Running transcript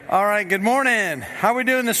All right, good morning. How are we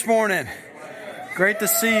doing this morning? Great to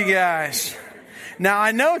see you guys. Now,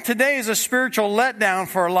 I know today is a spiritual letdown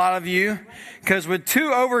for a lot of you because with 2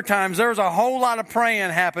 overtimes, there was a whole lot of praying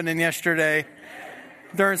happening yesterday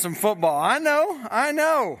during some football. I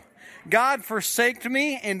know. God forsaked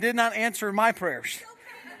me and did not answer my prayers.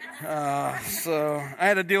 So I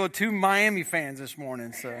had to deal with 2 Miami fans this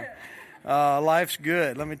morning. So life's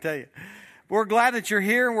good, let me tell you. We're glad that you're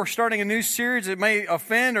here. We're starting a new series. It may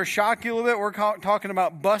offend or shock you a little bit. We're talking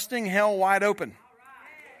about busting hell wide open.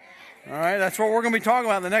 All right, that's what we're going to be talking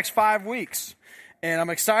about in the next 5 weeks. And I'm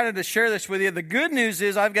excited to share this with you. The good news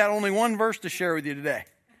is I've got only one verse to share with you today.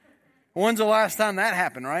 When's the last time that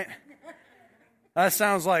happened, right? That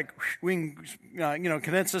sounds like we can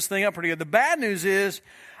condense this thing up pretty good. The bad news is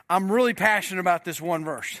I'm really passionate about this one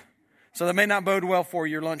verse. So that may not bode well for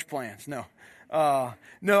your lunch plans. No.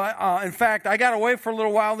 In fact, I got away for a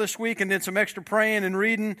little while this week and did some extra praying and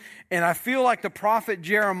reading, and I feel like the prophet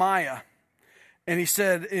Jeremiah. And he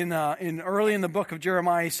said early in the book of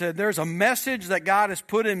Jeremiah, he said, "There's a message that God has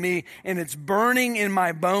put in me, and it's burning in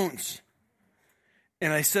my bones."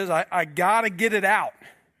 And he says, I got to get it out.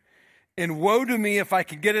 And woe to me if I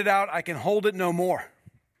can get it out, I can hold it no more.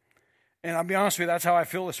 And I'll be honest with you, that's how I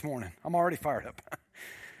feel this morning. I'm already fired up.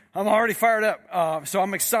 So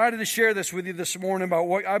I'm excited to share this with you this morning about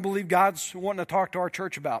what I believe God's wanting to talk to our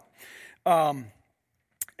church about.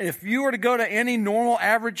 If you were to go to any normal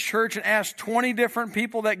average church and ask 20 different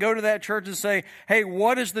people that go to that church and say, hey,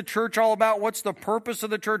 what is the church all about? What's the purpose of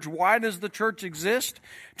the church? Why does the church exist?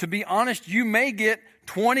 To be honest, you may get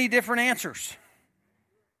 20 different answers.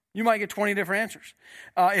 You might get 20 different answers.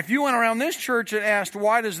 If you went around this church and asked,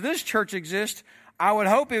 why does this church exist? I would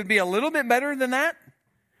hope it would be a little bit better than that.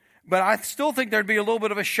 But I still think there'd be a little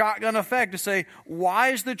bit of a shotgun effect to say, why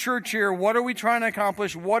is the church here? What are we trying to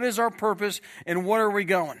accomplish? What is our purpose? And where are we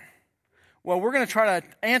going? Well, we're going to try to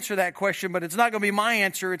answer that question, but it's not going to be my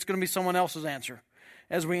answer. It's going to be someone else's answer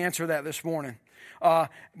as we answer that this morning.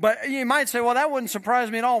 But you might say, well, that wouldn't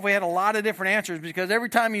surprise me at all if we had a lot of different answers, because every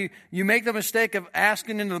time you make the mistake of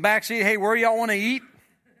asking into the back seat, hey, where do y'all want to eat?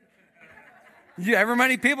 However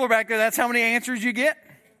many people are back there, that's how many answers you get.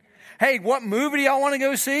 Hey, what movie do y'all want to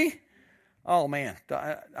go see? Oh, man,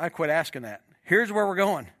 I quit asking that. Here's where we're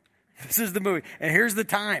going. This is the movie. And here's the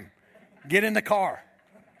time. Get in the car.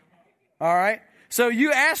 All right? So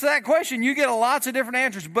you ask that question, you get lots of different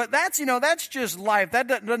answers. But that's just life. That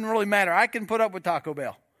doesn't really matter. I can put up with Taco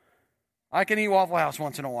Bell. I can eat Waffle House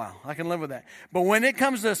once in a while. I can live with that. But when it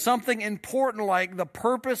comes to something important like the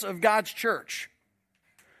purpose of God's church,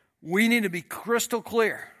 we need to be crystal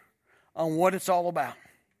clear on what it's all about.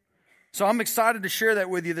 So I'm excited to share that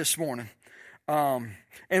with you this morning.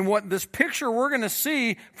 And what this picture we're going to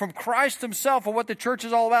see from Christ himself of what the church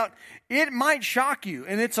is all about, it might shock you.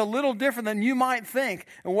 And it's a little different than you might think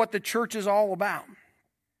and what the church is all about.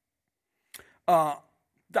 I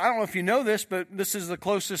don't know if you know this, but this is the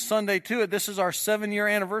closest Sunday to it. This is our 7-year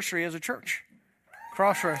anniversary as a church.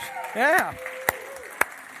 Crossroads. Yeah.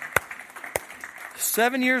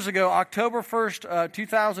 7 years ago, October 1st,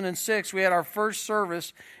 2006, we had our first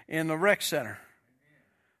service in the rec center.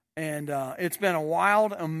 And it's been a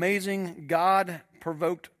wild, amazing,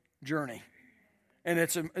 God-provoked journey. And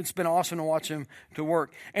it's been awesome to watch him to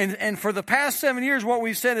work. And for the past 7 years, what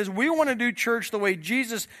we've said is we want to do church the way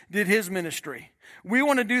Jesus did his ministry. We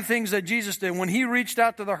want to do things that Jesus did. When he reached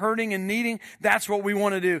out to the hurting and needing, that's what we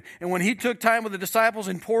want to do. And when he took time with the disciples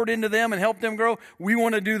and poured into them and helped them grow, we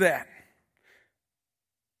want to do that.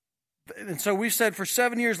 And so we said for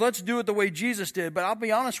 7 years, let's do it the way Jesus did. But I'll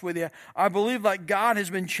be honest with you, I believe that God has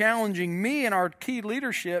been challenging me and our key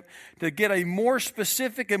leadership to get a more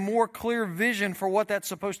specific and more clear vision for what that's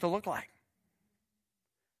supposed to look like.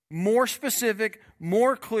 More specific,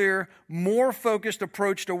 more clear, more focused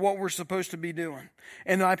approach to what we're supposed to be doing.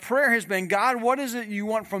 And my prayer has been, God, what is it you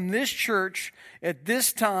want from this church at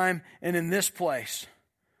this time and in this place?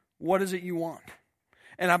 What is it you want?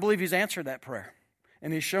 And I believe he's answered that prayer.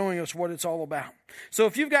 And he's showing us what it's all about. So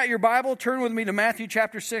if you've got your Bible, turn with me to Matthew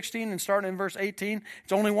chapter 16 and start in verse 18.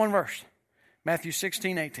 It's only one verse. Matthew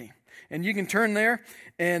 16, 18. And you can turn there.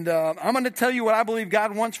 And I'm going to tell you what I believe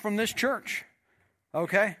God wants from this church.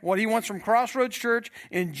 Okay? What he wants from Crossroads Church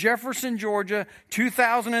in Jefferson, Georgia,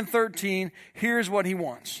 2013. Here's what he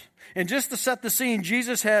wants. And just to set the scene,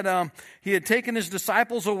 Jesus had taken his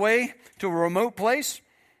disciples away to a remote place.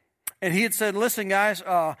 And he had said, listen, guys,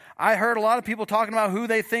 I heard a lot of people talking about who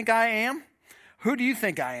they think I am. Who do you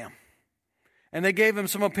think I am? And they gave him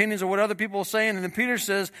some opinions of what other people were saying. And then Peter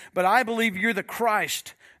says, but I believe you're the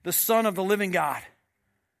Christ, the Son of the living God.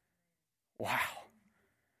 Wow.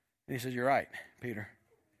 And he says, you're right, Peter.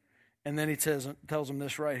 And then he tells them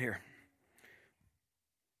this right here.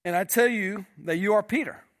 And I tell you that you are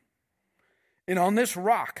Peter, and on this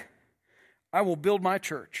rock I will build my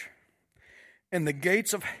church, and the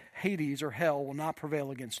gates of Hades or hell will not prevail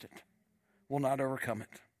against it, will not overcome it.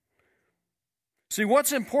 See,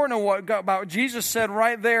 what's important about Jesus said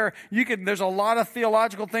right there, there's a lot of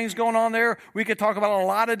theological things going on there. We could talk about a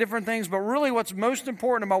lot of different things, but really what's most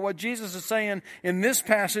important about what Jesus is saying in this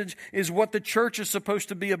passage is what the church is supposed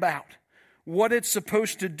to be about, what it's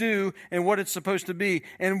supposed to do and what it's supposed to be.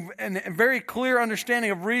 And a very clear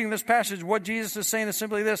understanding of reading this passage, what Jesus is saying is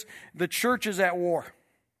simply this: the church is at war.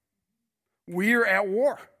 We are at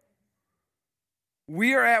war.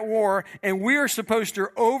 We are at war, and we are supposed to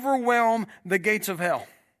overwhelm the gates of hell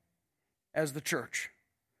as the church.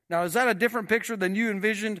 Now, is that a different picture than you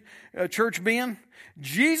envisioned a church being?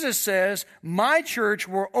 Jesus says, my church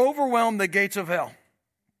will overwhelm the gates of hell.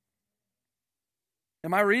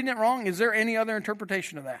 Am I reading it wrong? Is there any other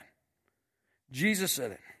interpretation of that? Jesus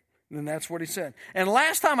said it. And that's what he said. And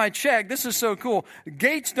last time I checked, this is so cool,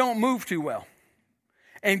 gates don't move too well.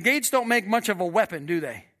 And gates don't make much of a weapon, do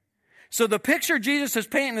they? So the picture Jesus is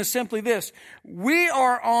painting is simply this: we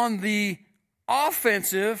are on the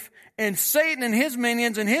offensive, and Satan and his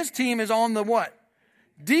minions and his team is on the what?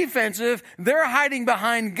 Defensive. They're hiding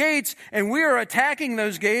behind gates, and we are attacking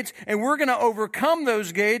those gates, and we're going to overcome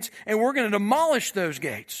those gates, and we're going to demolish those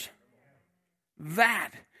gates.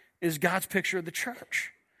 That is God's picture of the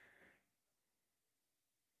church.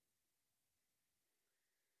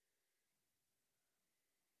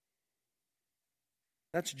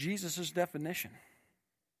 That's Jesus' definition.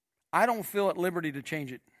 I don't feel at liberty to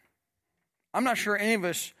change it. I'm not sure any of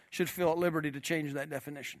us should feel at liberty to change that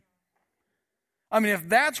definition. I mean, if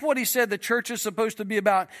that's what he said the church is supposed to be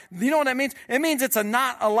about, you know what that means? It means it's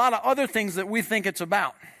not a lot of other things that we think it's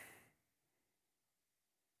about.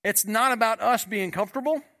 It's not about us being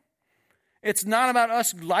comfortable. It's not about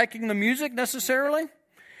us liking the music necessarily.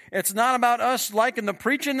 It's not about us liking the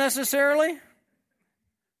preaching necessarily.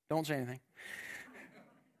 Don't say anything.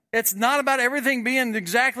 It's not about everything being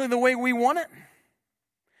exactly the way we want it.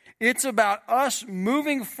 It's about us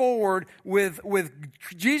moving forward with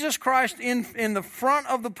Jesus Christ in the front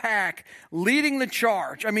of the pack, leading the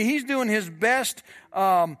charge. I mean, he's doing his best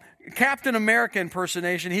Captain America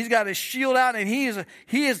impersonation. He's got his shield out, and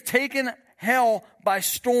he is taking hell by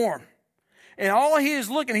storm. And all he's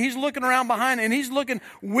looking around behind, and he's looking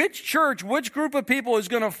which church, which group of people is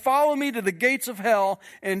going to follow me to the gates of hell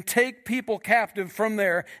and take people captive from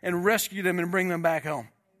there and rescue them and bring them back home.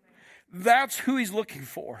 That's who he's looking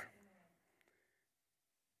for.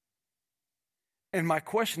 And my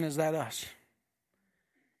question is that us?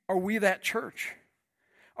 Are we that church?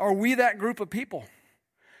 Are we that group of people?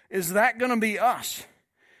 Is that going to be us?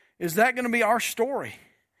 Is that going to be our story?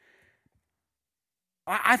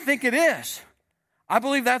 I think it is. I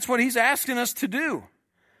believe that's what he's asking us to do.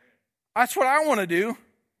 That's what I want to do.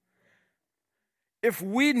 If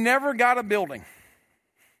we never got a building,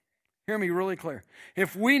 hear me really clear.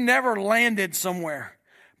 If we never landed somewhere,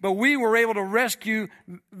 but we were able to rescue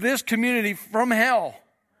this community from hell,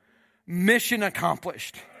 mission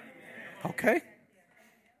accomplished. Okay?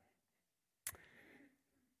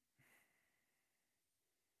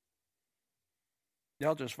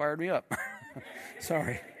 Y'all just fired me up.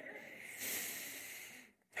 Sorry.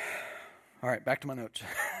 All right, back to my notes.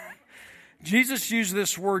 Jesus used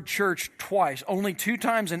this word church twice, only 2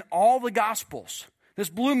 times in all the Gospels. This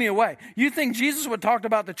blew me away. You think Jesus would talk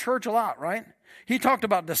about the church a lot, right? He talked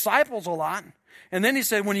about disciples a lot. And then he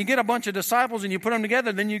said, when you get a bunch of disciples and you put them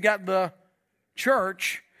together, then you got the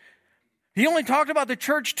church. He only talked about the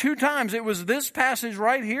church 2 times. It was this passage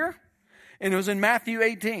right here, and it was in Matthew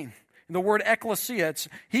 18. The word ecclesia,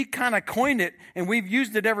 he kind of coined it, and we've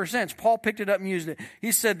used it ever since. Paul picked it up and used it.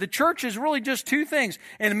 He said the church is really just 2 things.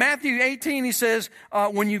 In Matthew 18, he says,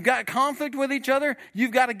 when you've got conflict with each other,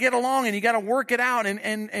 you've got to get along and you got to work it out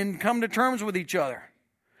and come to terms with each other.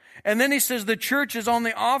 And then he says the church is on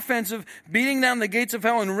the offensive, beating down the gates of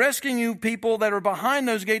hell and rescuing people that are behind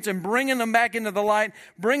those gates and bringing them back into the light,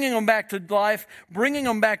 bringing them back to life, bringing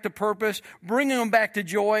them back to purpose, bringing them back to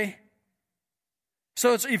joy.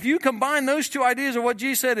 So if you combine those 2 ideas of what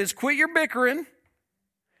Jesus said is quit your bickering,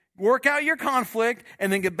 work out your conflict,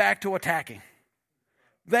 and then get back to attacking.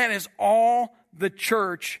 That is all the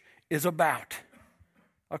church is about,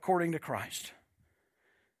 according to Christ.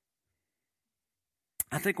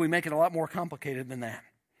 I think we make it a lot more complicated than that.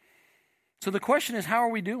 So the question is, how are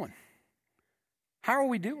we doing? How are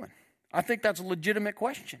we doing? I think that's a legitimate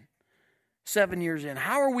question. 7 years in.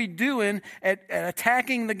 How are we doing at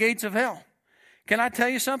attacking the gates of hell? Can I tell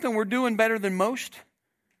you something? We're doing better than most.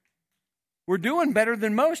 We're doing better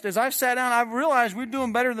than most. As I've sat down, I've realized we're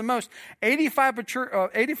doing better than most.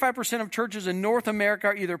 85% of churches in North America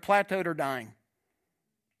are either plateaued or dying.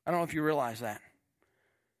 I don't know if you realize that.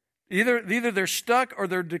 Either they're stuck or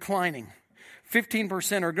they're declining.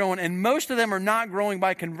 15% are growing, and most of them are not growing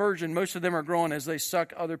by conversion. Most of them are growing as they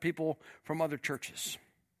suck other people from other churches.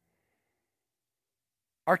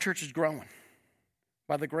 Our church is growing.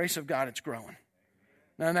 By the grace of God, it's growing.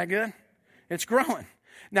 Isn't that good? It's growing.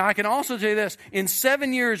 Now, I can also tell you this. In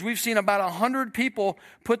 7 years, we've seen about 100 people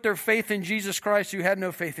put their faith in Jesus Christ who had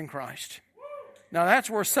no faith in Christ. Now, that's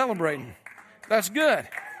worth celebrating. That's good.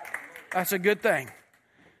 That's a good thing.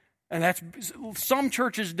 And that's some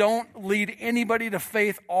churches don't lead anybody to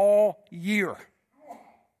faith all year.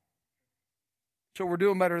 So we're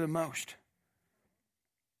doing better than most.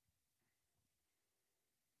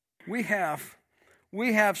 We have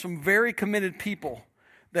some very committed people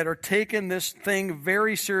that are taking this thing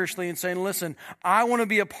very seriously and saying, listen, I want to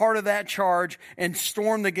be a part of that charge and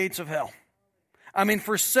storm the gates of hell. I mean,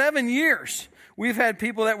 for 7 years, we've had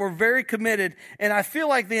people that were very committed, and I feel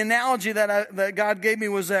like the analogy that God gave me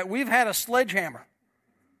was that we've had a sledgehammer.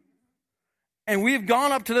 And we've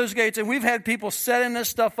gone up to those gates, and we've had people setting this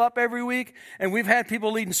stuff up every week, and we've had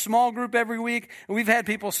people leading small group every week, and we've had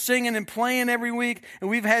people singing and playing every week, and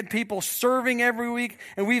we've had people serving every week,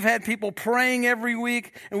 and we've had people praying every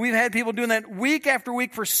week, and we've had people doing that week after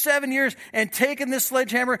week for 7 years and taking this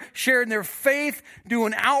sledgehammer, sharing their faith,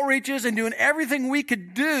 doing outreaches, and doing everything we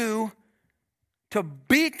could do to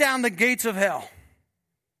beat down the gates of hell.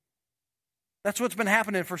 That's what's been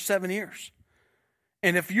happening for 7 years.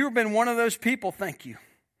 And if you've been one of those people, thank you.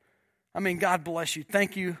 I mean, God bless you.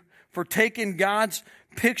 Thank you for taking God's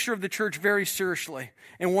picture of the church very seriously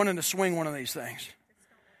and wanting to swing one of these things.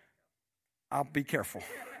 I'll be careful.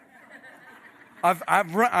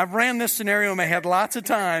 I've ran this scenario in my head lots of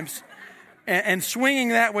times, and swinging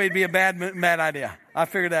that way would be a bad idea. I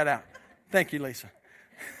figured that out. Thank you, Lisa.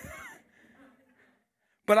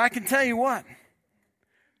 But I can tell you what.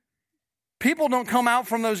 People don't come out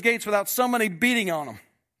from those gates without somebody beating on them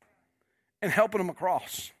and helping them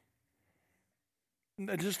across.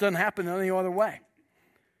 It just doesn't happen any other way.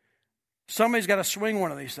 Somebody's got to swing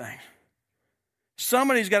one of these things.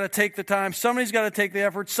 Somebody's got to take the time. Somebody's got to take the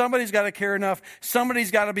effort. Somebody's got to care enough. Somebody's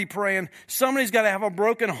got to be praying. Somebody's got to have a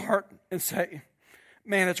broken heart and say,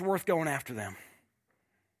 man, it's worth going after them.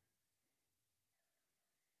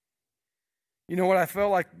 You know what I feel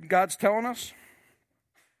like God's telling us?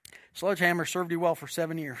 Sledgehammer served you well for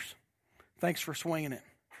 7 years. Thanks for swinging it.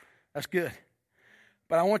 That's good.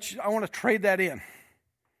 But I want to trade that in.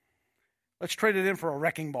 Let's trade it in for a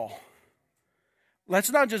wrecking ball. Let's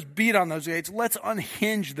not just beat on those gates. Let's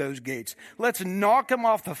unhinge those gates. Let's knock them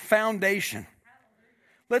off the foundation.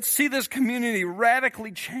 Let's see this community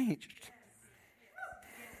radically changed.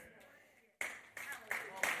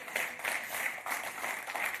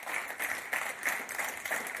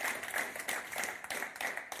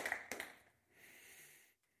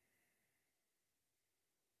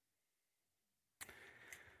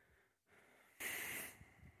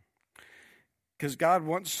 Because God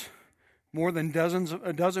wants more than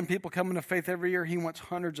a dozen people coming to faith every year. He wants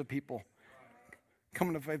hundreds of people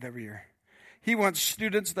coming to faith every year. He wants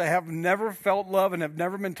students that have never felt love and have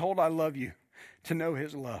never been told, I love you, to know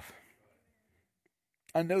His love.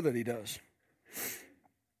 I know that He does.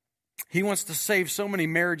 He wants to save so many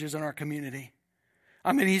marriages in our community.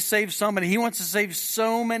 I mean, He saved somebody. He wants to save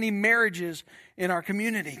so many marriages in our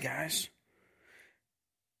community, guys.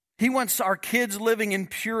 He wants our kids living in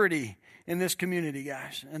purity in this community,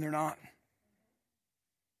 guys, and they're not.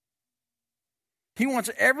 He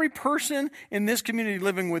wants every person in this community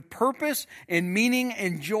living with purpose and meaning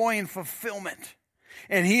and joy and fulfillment.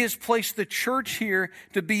 And He has placed the church here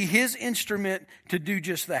to be His instrument to do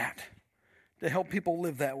just that, to help people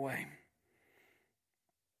live that way.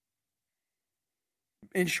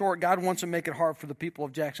 In short, God wants to make it hard for the people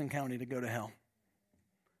of Jackson County to go to hell.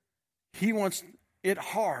 He wants it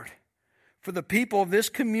hard for the people of this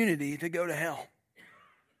community to go to hell.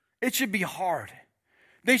 It should be hard.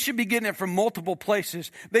 They should be getting it from multiple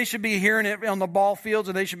places. They should be hearing it on the ball fields,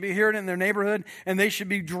 and they should be hearing it in their neighborhood, and they should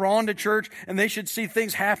be drawn to church, and they should see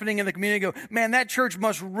things happening in the community and go, man, that church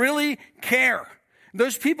must really care.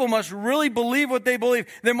 Those people must really believe what they believe.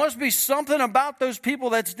 There must be something about those people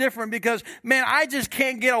that's different because, man, I just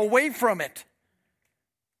can't get away from it.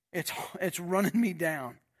 It's running me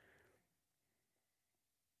down.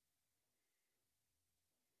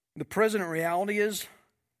 The present reality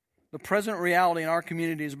in our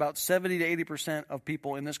community is about 70 to 80% of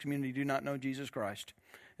people in this community do not know Jesus Christ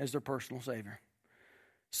as their personal Savior.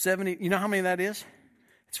 70, you know how many that is?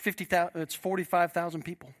 It's 45,000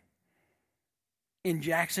 people in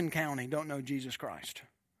Jackson County don't know Jesus Christ.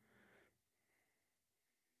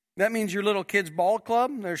 That means your little kids' ball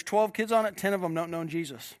club, there's 12 kids on it, 10 of them don't know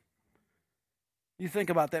Jesus. You think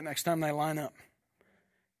about that next time they line up.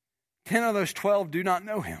 10 of those 12 do not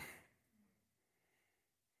know him.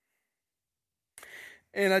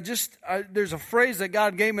 And there's a phrase that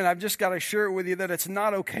God gave me, and I've just got to share it with you, that it's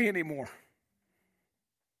not okay anymore.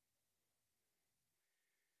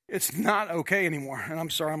 It's not okay anymore. And I'm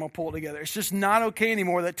sorry, I'm going to pull it together. It's just not okay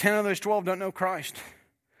anymore that 10 of those 12 don't know Christ.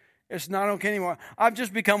 It's not okay anymore. I've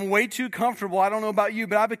just become way too comfortable. I don't know about you,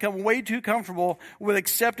 but I've become way too comfortable with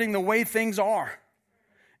accepting the way things are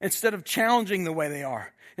instead of challenging the way they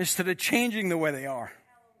are, instead of changing the way they are.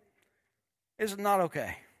 It's not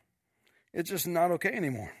okay. It's just not okay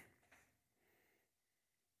anymore.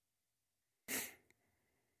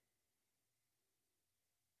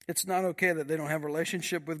 It's not okay that they don't have a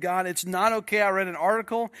relationship with God. It's not okay. I read an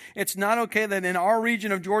article. It's not okay that in our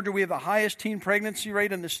region of Georgia we have the highest teen pregnancy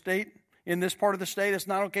rate in the state, in this part of the state. It's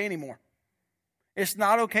not okay anymore. It's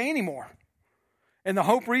not okay anymore. And the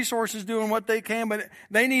Hope Resource is doing what they can, but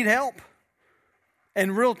they need help.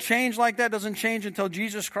 And real change like that doesn't change until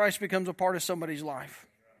Jesus Christ becomes a part of somebody's life.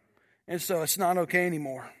 And so it's not okay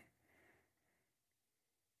anymore.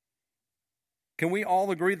 Can we all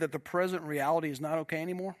agree that the present reality is not okay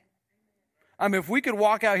anymore? I mean, if we could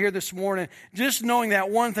walk out here this morning just knowing that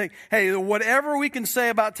one thing, hey, whatever we can say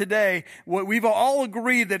about today, we've all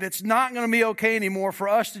agreed that it's not going to be okay anymore for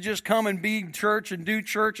us to just come and be church and do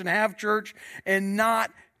church and have church and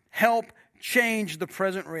not help change the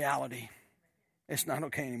present reality. It's not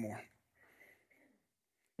okay anymore.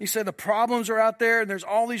 You say the problems are out there and there's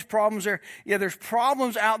all these problems there. Yeah, there's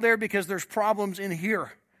problems out there because there's problems in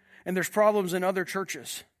here. And there's problems in other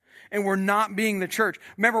churches. And we're not being the church.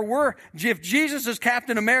 Remember, if Jesus is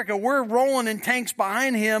Captain America, we're rolling in tanks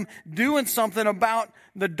behind him doing something about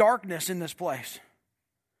the darkness in this place.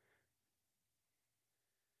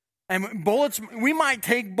 And bullets, we might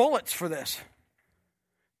take bullets for this.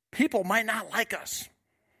 People might not like us.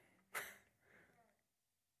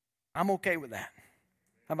 I'm okay with that.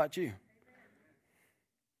 How about you?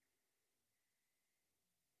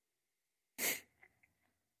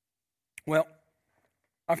 Well,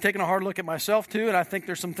 I've taken a hard look at myself too, and I think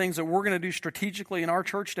there's some things that we're going to do strategically in our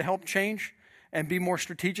church to help change and be more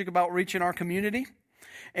strategic about reaching our community.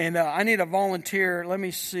 And I need a volunteer. Let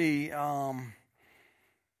me see.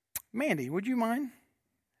 Mandy, would you mind?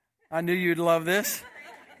 I knew you'd love this.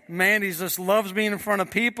 Mandy just loves being in front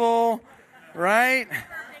of people, right?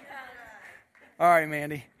 All right,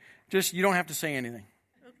 Mandy. You don't have to say anything.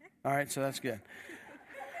 Okay. All right, so that's good.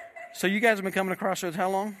 So you guys have been coming to Crossroads how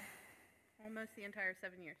long? Almost the entire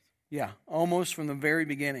 7 years. Yeah, almost from the very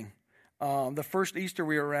beginning. The first Easter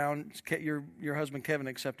we were around, your husband Kevin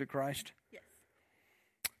accepted Christ. Yes.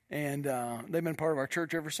 And they've been part of our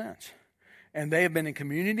church ever since. And they have been in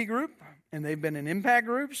community group, and they've been in impact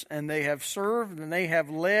groups, and they have served, and they have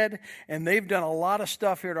led, and they've done a lot of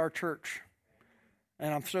stuff here at our church.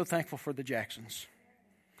 And I'm so thankful for the Jacksons.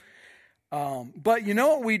 But you know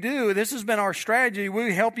what we do? This has been our strategy.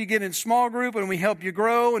 We help you get in small group, and we help you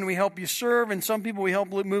grow, and we help you serve, and some people we help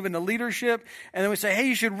move into leadership. And then we say, hey,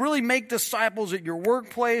 you should really make disciples at your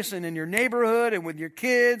workplace and in your neighborhood and with your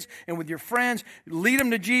kids and with your friends. Lead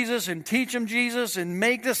them to Jesus and teach them Jesus and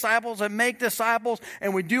make disciples and make disciples.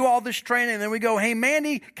 And we do all this training, and then we go, hey,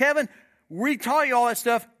 Mandy, Kevin, we taught you all that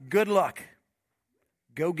stuff. Good luck.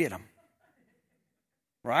 Go get them.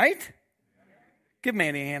 Right? Give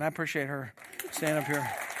Mandy a hand. I appreciate her standing up here.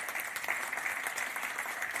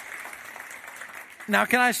 Now,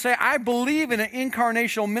 can I say, I believe in an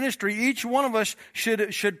incarnational ministry. Each one of us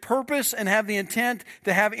should purpose and have the intent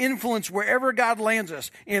to have influence wherever God lands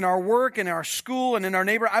us, in our work, in our school, and in our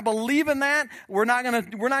neighborhood. I believe in that. We're not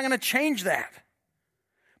going to change that.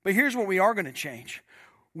 But here's what we are going to change.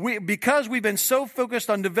 Because we've been so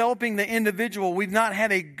focused on developing the individual, we've not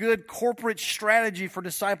had a good corporate strategy for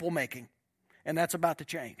disciple making. And that's about to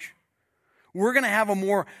change. We're going to have a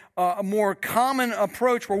more common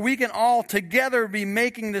approach where we can all together be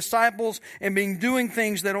making disciples and doing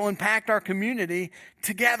things that will impact our community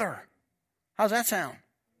together. How's that sound?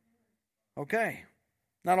 Okay.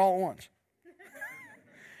 Not all at once.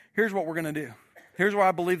 Here's what we're going to do. Here's where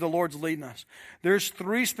I believe the Lord's leading us. There's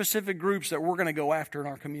 3 specific groups that we're going to go after in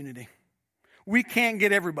our community. We can't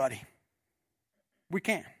get everybody. We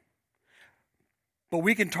can't. But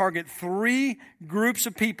we can target 3 groups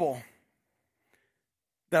of people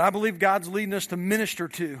that I believe God's leading us to minister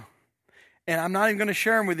to. And I'm not even going to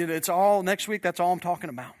share them with you. It's all next week. That's all I'm talking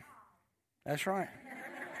about. That's right.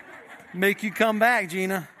 Make you come back,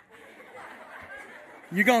 Gina.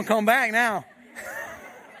 You're going to come back now.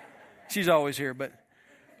 She's always here, but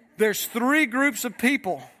there's 3 groups of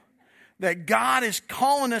people that God is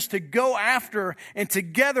calling us to go after, and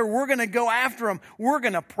together we're going to go after them. We're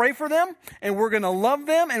going to pray for them, and we're going to love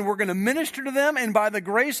them, and we're going to minister to them, and by the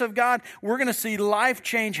grace of God, we're going to see life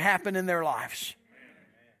change happen in their lives.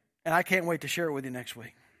 And I can't wait to share it with you next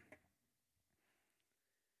week.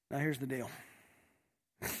 Now here's the deal.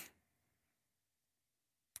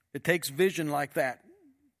 It takes vision like that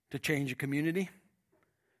to change a community,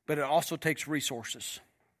 but it also takes resources.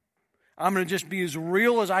 I'm going to just be as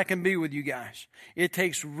real as I can be with you guys. It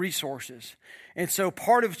takes resources. And so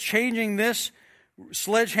part of changing this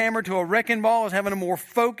sledgehammer to a wrecking ball is having a more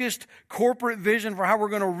focused corporate vision for how we're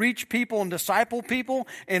going to reach people and disciple people.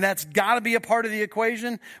 And that's got to be a part of the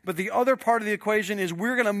equation. But the other part of the equation is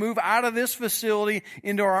we're going to move out of this facility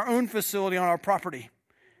into our own facility on our property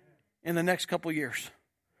in the next couple of years.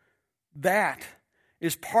 That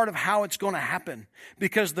is part of how it's going to happen.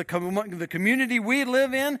 Because the community we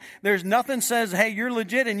live in, there's nothing says, hey, you're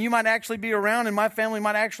legit and you might actually be around and my family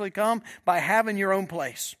might actually come by having your own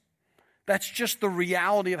place. That's just the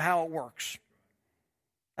reality of how it works.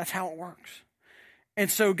 That's how it works. And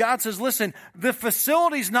so God says, listen, the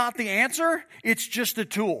facility's not the answer. It's just a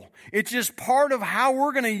tool. It's just part of how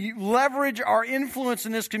we're going to leverage our influence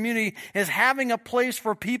in this community is having a place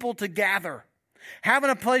for people to gather. Having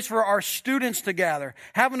a place for our students to gather.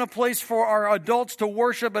 Having a place for our adults to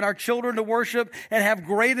worship and our children to worship and have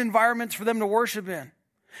great environments for them to worship in.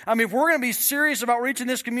 I mean, if we're going to be serious about reaching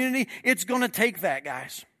this community, it's going to take that,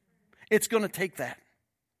 guys. It's going to take that.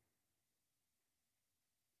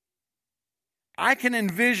 I can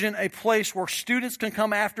envision a place where students can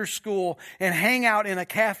come after school and hang out in a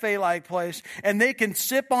cafe-like place, and they can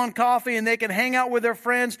sip on coffee and they can hang out with their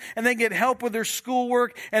friends and they get help with their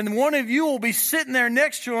schoolwork, and one of you will be sitting there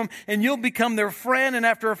next to them and you'll become their friend, and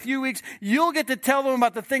after a few weeks you'll get to tell them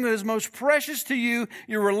about the thing that is most precious to you,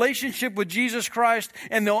 your relationship with Jesus Christ,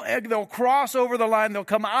 and they'll cross over the line, they'll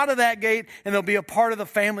come out of that gate and they'll be a part of the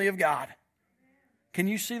family of God. Can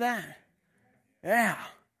you see that? Yeah.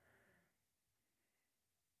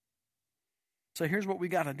 So here's what we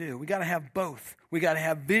got to do. We got to have both. We got to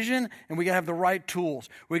have vision and we got to have the right tools.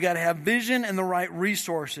 We got to have vision and the right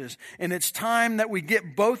resources. And it's time that we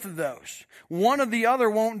get both of those. One or the other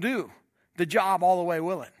won't do the job all the way,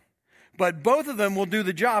 will it? But both of them will do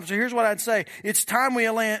the job. So here's what I'd say. It's time we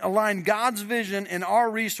align God's vision and our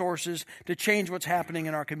resources to change what's happening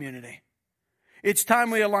in our community. It's time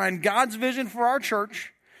we align God's vision for our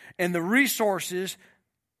church and the resources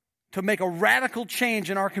to make a radical change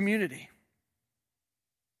in our community.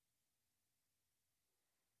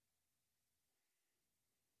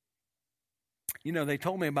 You know, they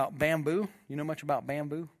told me about bamboo. You know much about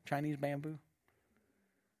bamboo? Chinese bamboo?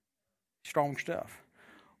 Strong stuff.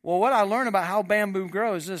 Well, what I learned about how bamboo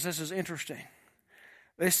grows is this is interesting.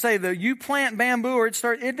 They say that you plant bamboo or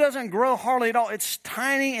it doesn't grow hardly at all. It's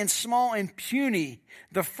tiny and small and puny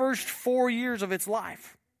the first 4 years of its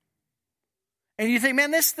life. And you think, man,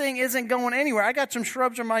 this thing isn't going anywhere. I got some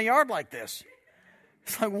shrubs in my yard like this.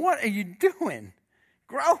 It's like, what are you doing?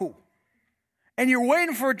 Grow. And you're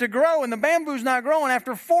waiting for it to grow, and the bamboo's not growing.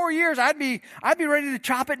 After 4 years, I'd be ready to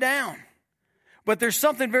chop it down. But there's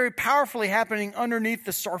something very powerfully happening underneath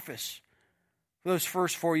the surface for those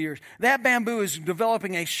first 4 years. That bamboo is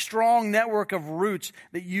developing a strong network of roots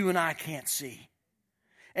that you and I can't see.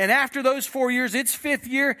 And after those 4 years, its 5th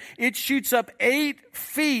year, it shoots up 8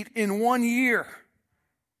 feet in 1 year.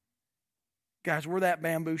 Guys, we're that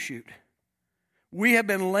bamboo shoot. We have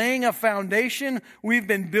been laying a foundation. We've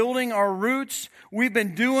been building our roots. We've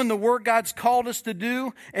been doing the work God's called us to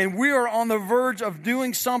do. And we are on the verge of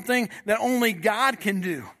doing something that only God can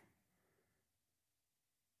do.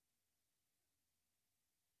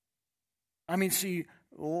 I mean, see,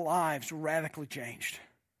 lives radically changed.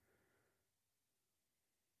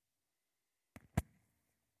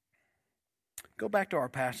 Go back to our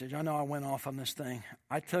passage. I know I went off on this thing.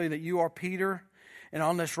 I tell you that you are Peter, and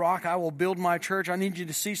on this rock I will build my church. I need you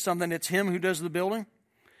to see something. It's him who does the building,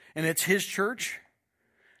 and it's his church.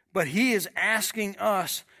 But he is asking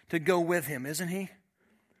us to go with him, isn't he?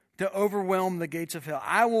 To overwhelm the gates of hell.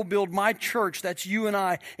 I will build my church, that's you and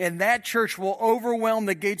I, and that church will overwhelm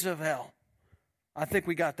the gates of hell. I think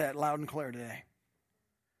we got that loud and clear today.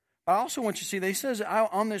 I also want you to see, they says,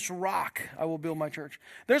 on this rock I will build my church.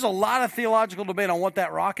 There's a lot of theological debate on what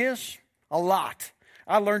that rock is. A lot.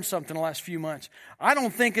 I learned something the last few months. I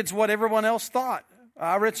don't think it's what everyone else thought.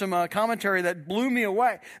 I read some commentary that blew me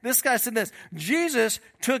away. This guy said this: Jesus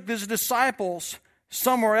took his disciples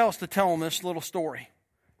somewhere else to tell them this little story.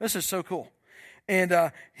 This is so cool.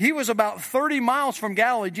 And he was about 30 miles from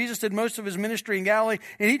Galilee. Jesus did most of his ministry in Galilee.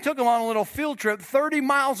 And he took him on a little field trip 30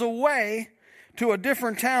 miles away to a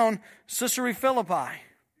different town, Caesarea Philippi.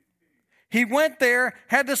 He went there,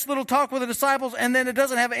 had this little talk with the disciples, and then it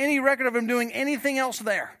doesn't have any record of him doing anything else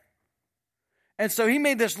there. And so he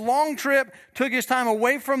made this long trip, took his time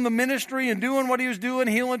away from the ministry and doing what he was doing,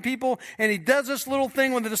 healing people. And he does this little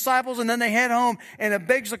thing with the disciples, and then they head home. And it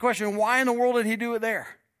begs the question, why in the world did he do it there?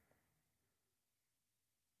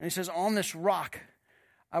 And he says, on this rock,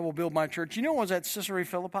 I will build my church. You know what was at Caesarea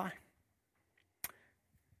Philippi?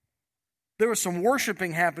 There was some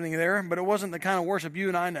worshiping happening there, but it wasn't the kind of worship you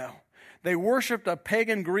and I know. They worshiped a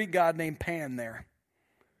pagan Greek god named Pan there.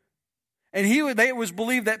 And it was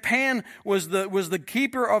believed that Pan was the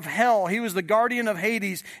keeper of hell. He was the guardian of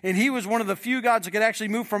Hades. And he was one of the few gods that could actually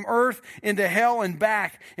move from earth into hell and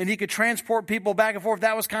back. And he could transport people back and forth.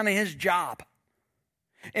 That was kind of his job.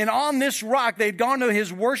 And on this rock, they'd gone to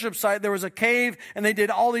his worship site. There was a cave, and they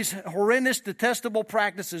did all these horrendous, detestable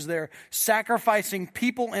practices there, sacrificing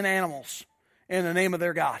people and animals in the name of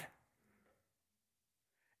their God.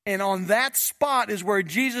 And on that spot is where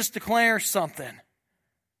Jesus declares something.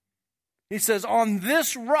 He says, on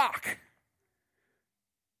this rock,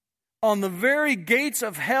 on the very gates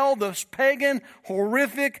of hell, this pagan,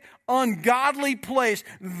 horrific, ungodly place,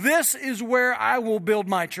 this is where I will build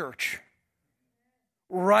my church.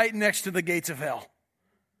 Right next to the gates of hell.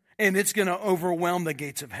 And it's going to overwhelm the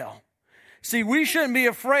gates of hell. See, we shouldn't be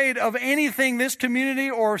afraid of anything this community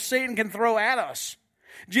or Satan can throw at us.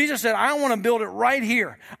 Jesus said, I want to build it right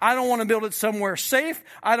here. I don't want to build it somewhere safe.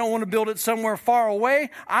 I don't want to build it somewhere far away.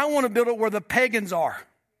 I want to build it where the pagans are.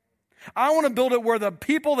 I want to build it where the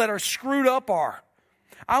people that are screwed up are.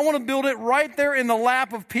 I want to build it right there in the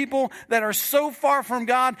lap of people that are so far from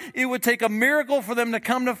God, it would take a miracle for them to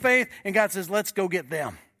come to faith. And God says, let's go get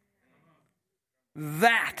them.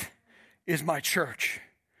 That is my church.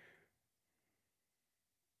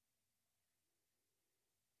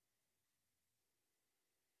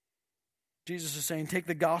 Jesus is saying, take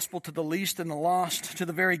the gospel to the least and the lost, to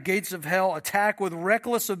the very gates of hell, attack with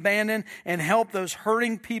reckless abandon, and help those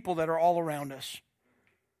hurting people that are all around us.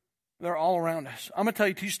 They're all around us. I'm going to tell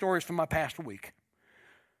you 2 stories from my past week.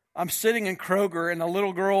 I'm sitting in Kroger, and a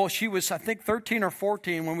little girl, she was, I think, 13 or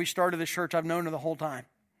 14 when we started this church. I've known her the whole time.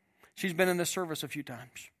 She's been in this service a few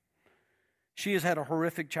times. She has had a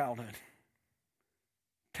horrific childhood.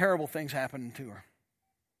 Terrible things happening to her.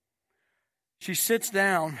 She sits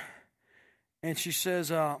down, and she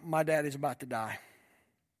says, my daddy's about to die.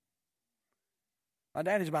 My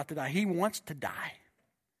daddy's about to die. He wants to die.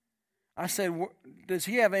 I said, does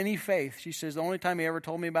he have any faith? She says, the only time he ever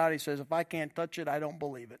told me about it, he says, if I can't touch it, I don't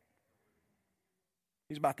believe it.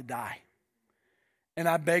 He's about to die. And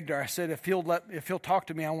I begged her. I said, if he'll talk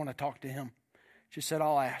to me, I want to talk to him. She said,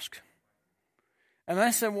 I'll ask. And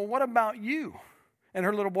I said, well, what about you? And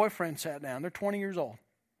her little boyfriend sat down. They're 20 years old.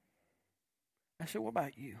 I said, what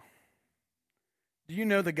about you? Do you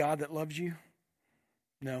know the God that loves you?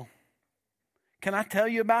 No. Can I tell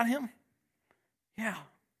you about him? Yeah.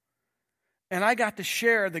 And I got to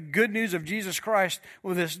share the good news of Jesus Christ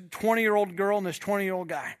with this 20-year-old girl and this 20-year-old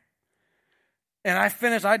guy. And I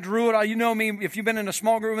finished, I drew it out. You know me, if you've been in a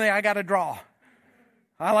small group with me, I got to draw.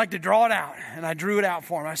 I like to draw it out. And I drew it out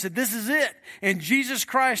for him. I said, this is it. And Jesus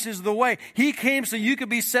Christ is the way. He came so you could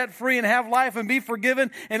be set free and have life and be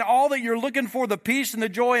forgiven. And all that you're looking for, the peace and the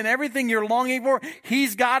joy and everything you're longing for,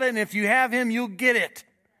 he's got it. And if you have him, you'll get it.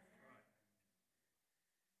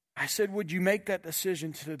 I said, would you make that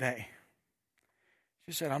decision today?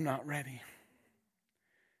 She said, I'm not ready.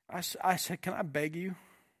 I said, can I beg you?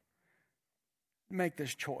 Make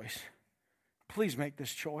this choice. Please make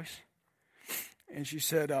this choice. And she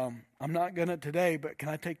said, I'm not going to today, but can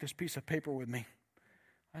I take this piece of paper with me?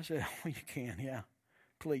 I said, oh, you can, yeah,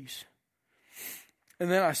 please.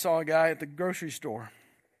 And then I saw a guy at the grocery store.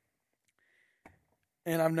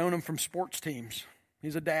 And I've known him from sports teams.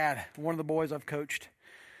 He's a dad, one of the boys I've coached.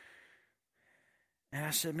 And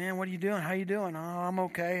I said, man, what are you doing? How you doing? Oh, I'm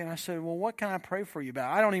okay. And I said, well, what can I pray for you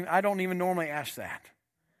about? I don't even normally ask that.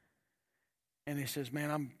 And he says, man,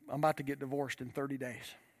 I'm about to get divorced in 30 days.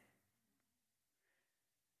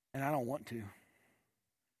 And I don't want to.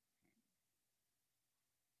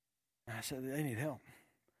 And I said, they need help.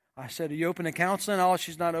 I said, are you open to counseling? Oh,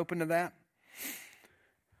 she's not open to that.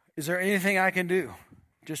 Is there anything I can do?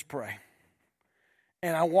 Just pray.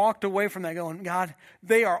 And I walked away from that going, God,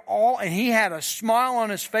 they are all, and he had a smile on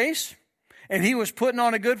his face, and he was putting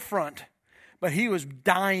on a good front, but he was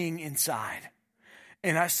dying inside.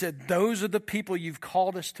 And I said, those are the people you've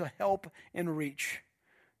called us to help and reach.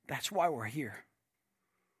 That's why we're here.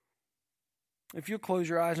 If you'll close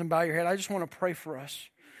your eyes and bow your head, I just want to pray for us.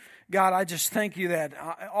 God, I just thank you that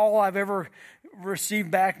all I've ever received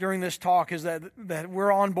back during this talk is that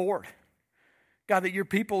we're on board. God, that your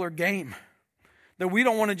people are game. That we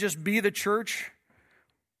don't want to just be the church,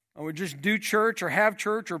 or just do church, or have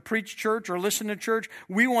church, or preach church, or listen to church.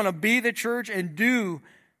 We want to be the church and do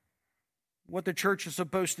what the church is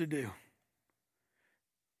supposed to do.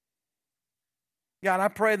 God, I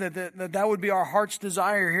pray that would be our heart's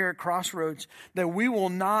desire here at Crossroads, that we will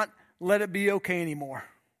not let it be okay anymore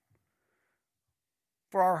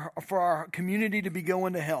for our community to be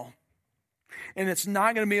going to hell. And it's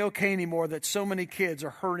not going to be okay anymore that so many kids are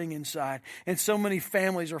hurting inside, and so many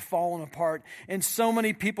families are falling apart, and so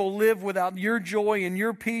many people live without your joy and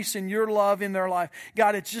your peace and your love in their life.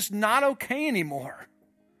 God, it's just not okay anymore.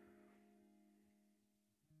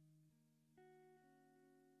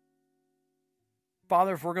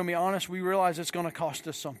 Father, if we're going to be honest, we realize it's going to cost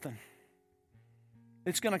us something.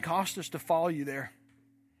 It's going to cost us to follow you there.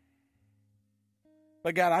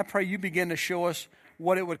 But God, I pray you begin to show us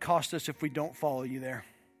what it would cost us if we don't follow you there.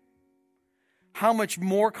 How much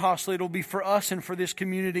more costly it will be for us and for this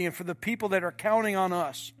community and for the people that are counting on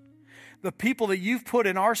us. The people that you've put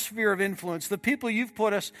in our sphere of influence, the people you've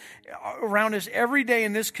put us around us every day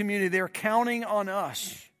in this community, they're counting on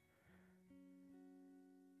us.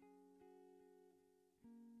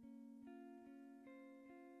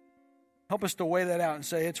 Help us to weigh that out and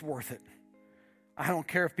say it's worth it. I don't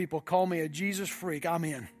care if people call me a Jesus freak, I'm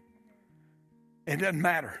in. It doesn't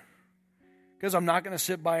matter, because I'm not going to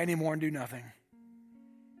sit by anymore and do nothing.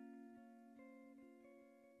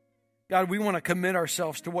 God, we want to commit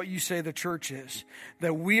ourselves to what you say the church is.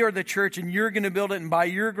 That we are the church and you're going to build it, and by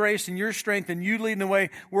your grace and your strength and you leading the way,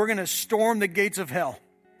 we're going to storm the gates of hell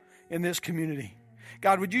in this community.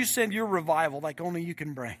 God, would you send your revival like only you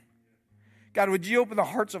can bring? God, would you open the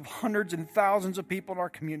hearts of hundreds and thousands of people in our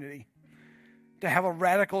community to have a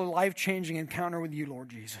radical, life-changing encounter with you, Lord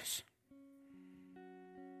Jesus?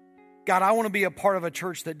 God, I want to be a part of a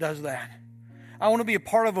church that does that. I want to be a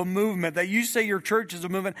part of a movement that you say your church is a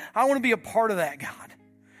movement. I want to be a part of that, God.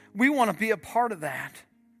 We want to be a part of that.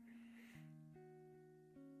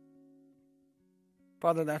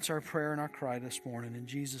 Father, that's our prayer and our cry this morning. In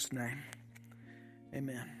Jesus' name,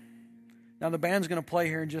 amen. Now, the band's going to play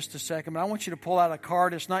here in just a second, but I want you to pull out a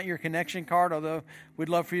card. It's not your connection card, although we'd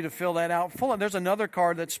love for you to fill that out. There's another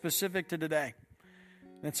card that's specific to today.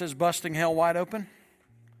 It says, Busting Hell Wide Open.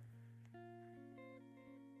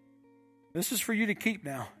 This is for you to keep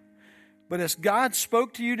now. But as God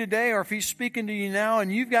spoke to you today, or if He's speaking to you now,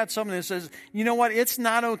 and you've got something that says, you know what, it's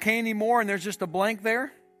not okay anymore, and there's just a blank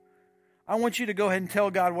there, I want you to go ahead and tell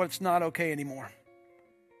God what's not okay anymore.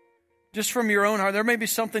 Just from your own heart. There may be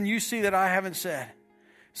something you see that I haven't said.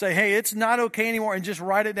 Say, hey, it's not okay anymore, and just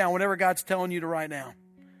write it down, whatever God's telling you to write down.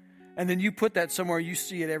 And then you put that somewhere, you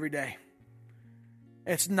see it every day.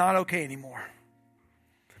 It's not okay anymore.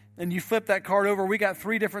 And you flip that card over. We got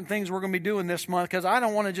 3 different things we're going to be doing this month, because I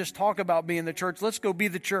don't want to just talk about being the church. Let's go be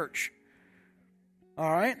the church.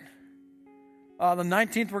 All right? The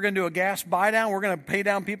 19th, we're going to do a gas buy down. We're going to pay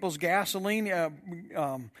down people's gasoline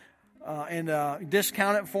and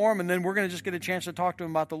discount it for them. And then we're going to just get a chance to talk to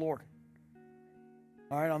them about the Lord.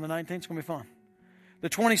 All right? On the 19th, it's going to be fun. The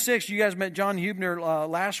 26th, you guys met John Hubner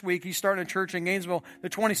last week. He's starting a church in Gainesville. The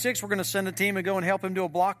 26th, we're going to send a team and go and help him do a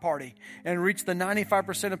block party and reach the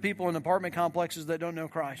 95% of people in apartment complexes that don't know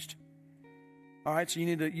Christ. All right, so you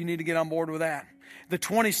need to get on board with that. The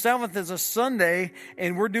 27th is a Sunday,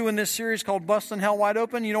 and we're doing this series called Busting Hell Wide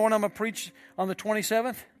Open. You know what I'm going to preach on the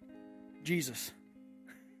 27th? Jesus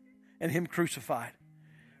and Him crucified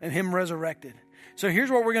and Him resurrected. So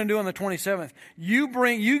here's what we're going to do on the 27th. You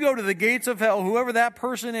go to the gates of hell, whoever that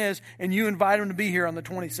person is, and you invite them to be here on the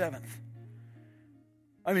 27th.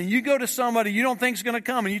 I mean, you go to somebody you don't think is going to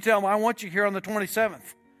come, and you tell them, I want you here on the 27th.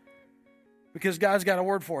 Because God's got a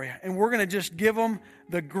word for you. And we're going to just give them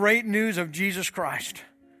the great news of Jesus Christ.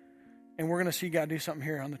 And we're going to see God do something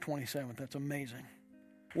here on the 27th. That's amazing.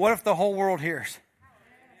 What if the whole world hears?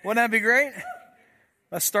 Wouldn't that be great?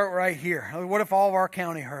 Let's start right here. What if all of our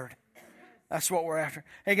county heard? That's what we're after.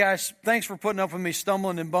 Hey, guys, thanks for putting up with me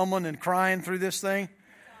stumbling and bumbling and crying through this thing.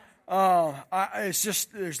 It's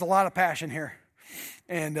just, there's a lot of passion here.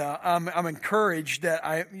 And I'm encouraged that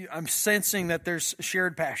I'm sensing that there's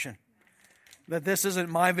shared passion. That this isn't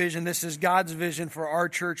my vision, this is God's vision for our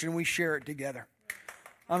church, and we share it together.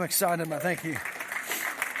 I'm excited about it. Thank you.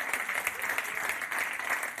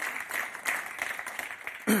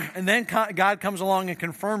 And then God comes along and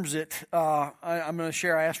confirms it. I'm going to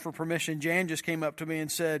share, I asked for permission. Jan just came up to me and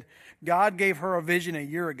said, God gave her a vision a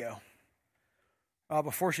year ago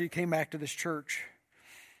before she came back to this church.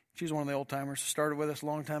 She's one of the old timers. Started with us a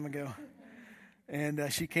long time ago.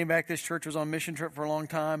 And she came back. This church was on mission trip for a long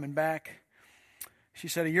time and back. She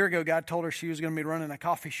said a year ago, God told her she was going to be running a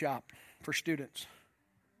coffee shop for students.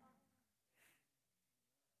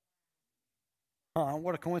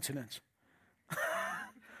 What a coincidence.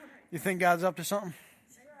 You think God's up to something?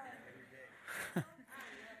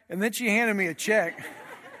 And then she handed me a check.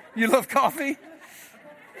 You love coffee?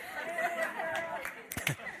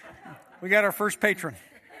 We got our first patron.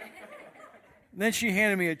 And then she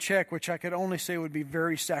handed me a check, which I could only say would be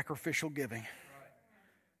very sacrificial giving.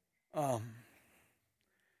 And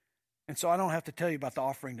so I don't have to tell you about the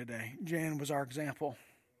offering today. Jan was our example.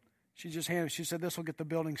 She said, this will get the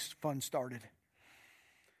building fund started.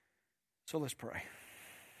 So let's pray.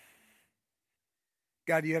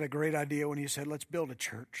 God, you had a great idea when you said, let's build a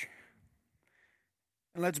church.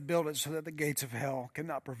 And let's build it so that the gates of hell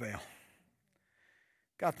cannot prevail.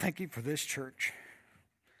 God, thank you for this church.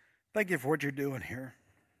 Thank you for what you're doing here.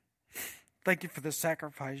 Thank you for the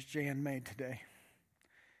sacrifice Jan made today.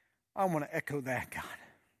 I want to echo that, God.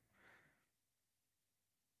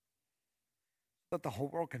 That the whole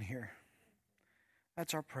world can hear.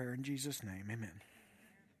 That's our prayer in Jesus' name. Amen.